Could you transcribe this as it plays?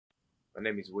My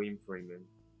name is William Freeman,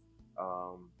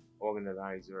 um,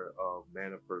 organizer of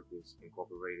Man of Purpose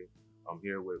Incorporated. I'm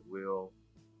here with Will,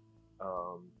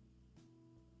 um,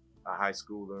 a high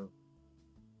schooler,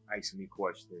 asking me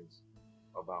questions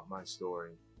about my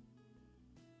story.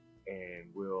 And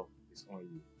Will, it's on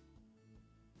you.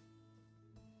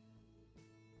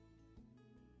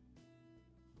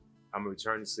 I'm a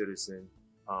returning citizen.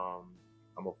 Um,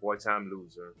 I'm a four-time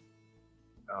loser.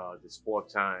 This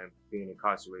fourth time being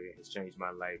incarcerated has changed my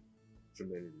life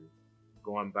tremendously.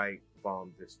 Going back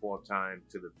from this fourth time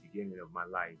to the beginning of my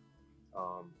life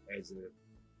as a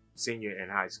senior in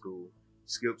high school,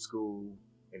 skipped school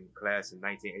in class in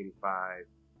 1985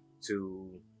 to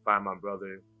find my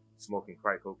brother smoking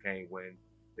crack cocaine when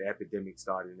the epidemic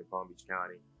started in Palm Beach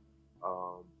County.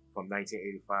 From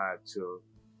 1985 to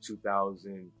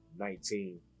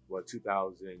 2019, well,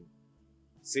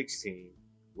 2016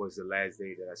 was the last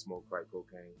day that I smoked crack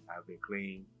cocaine. I've been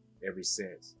clean ever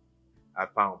since. I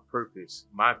found purpose,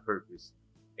 my purpose,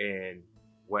 in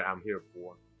what I'm here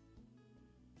for.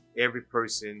 Every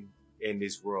person in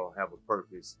this world have a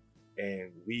purpose,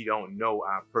 and we don't know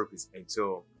our purpose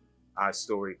until our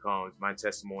story comes. My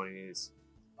testimony is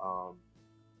um,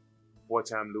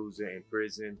 four-time loser in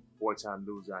prison, four-time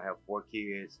loser. I have four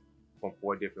kids from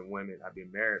four different women. I've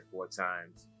been married four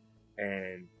times,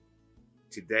 and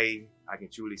today I can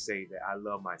truly say that I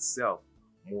love myself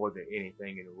more than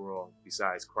anything in the world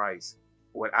besides Christ.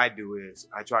 What I do is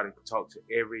I try to talk to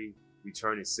every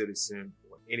returning citizen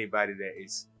or anybody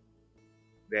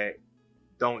that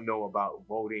don't know about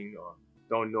voting or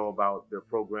don't know about the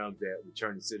programs that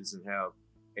returning citizens have,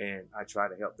 and I try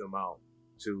to help them out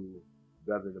to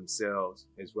better themselves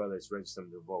as well as register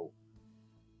them to vote.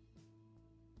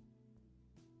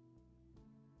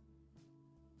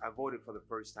 I voted for the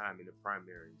first time in the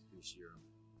primaries this year.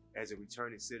 As a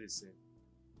returning citizen,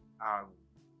 our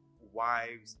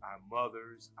wives, our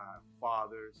mothers, our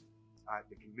fathers,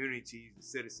 the communities, the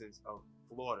citizens of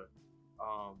Florida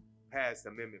um, passed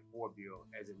Amendment 4 bill.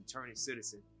 As a returning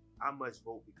citizen, I must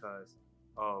vote because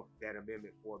of that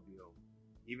Amendment 4 bill.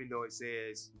 Even though it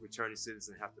says returning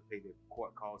citizens have to pay their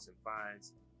court costs and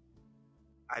fines,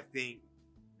 I think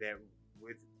that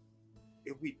with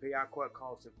if we pay our court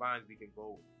costs and fines, we can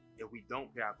vote. If we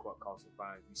don't pay our court costs and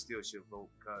fines, we still should vote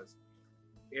because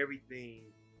everything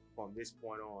from this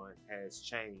point on has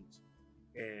changed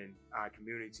in our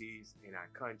communities, in our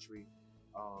country.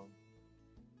 Um,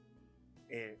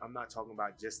 and I'm not talking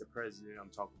about just the president. I'm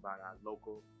talking about our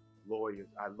local lawyers,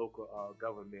 our local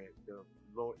government,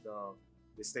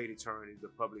 the state attorney, the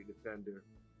public defender,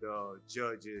 the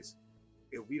judges.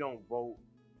 If we don't vote,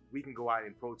 we can go out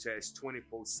and protest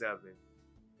 24/7.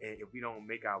 And if we don't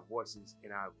make our voices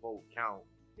and our vote count,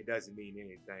 it doesn't mean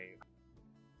anything.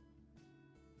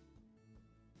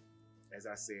 As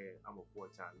I said, I'm a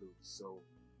four-time loser. So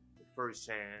the first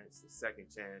chance, the second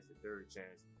chance, the third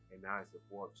chance, and now it's the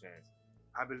fourth chance.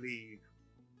 I believe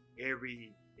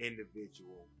every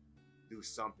individual do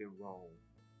something wrong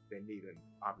that need an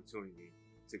opportunity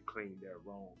to clean their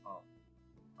wrong up.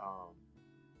 Um,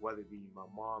 whether it be my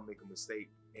mom make a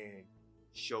mistake and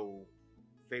show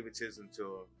favoritism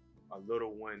to a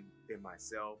little one than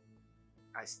myself,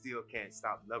 I still can't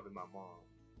stop loving my mom.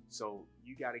 So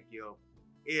you got to give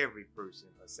every person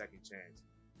a second chance,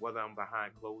 whether I'm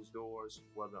behind closed doors,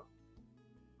 whether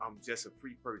I'm just a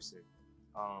free person.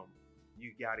 Um,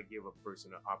 you got to give a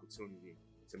person an opportunity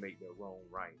to make their wrong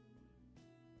right.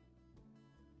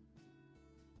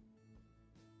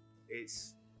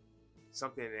 It's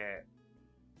something that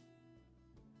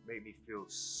made me feel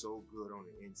so good on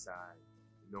the inside,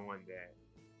 knowing that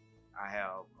I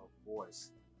have a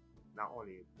voice, not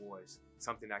only a voice,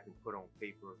 something I can put on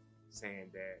paper saying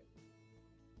that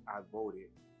I voted,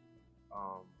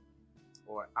 um,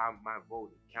 or my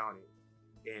vote counted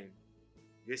in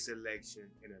this election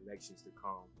and elections to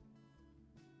come.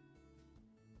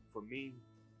 For me,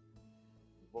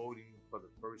 voting for the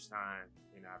first time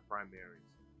in our primaries,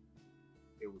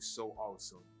 it was so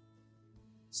awesome.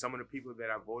 Some of the people that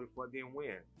I voted for didn't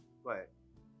win, but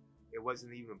it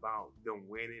wasn't even about them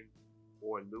winning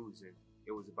or losing.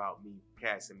 It was about me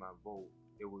casting my vote.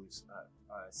 It was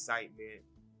a excitement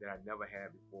that I never had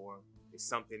before. It's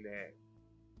something that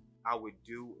I would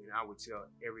do and I would tell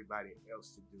everybody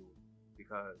else to do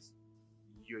because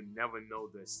you never know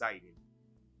the exciting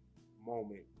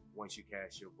moment once you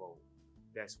cast your vote.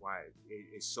 That's why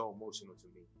it's so emotional to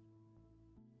me.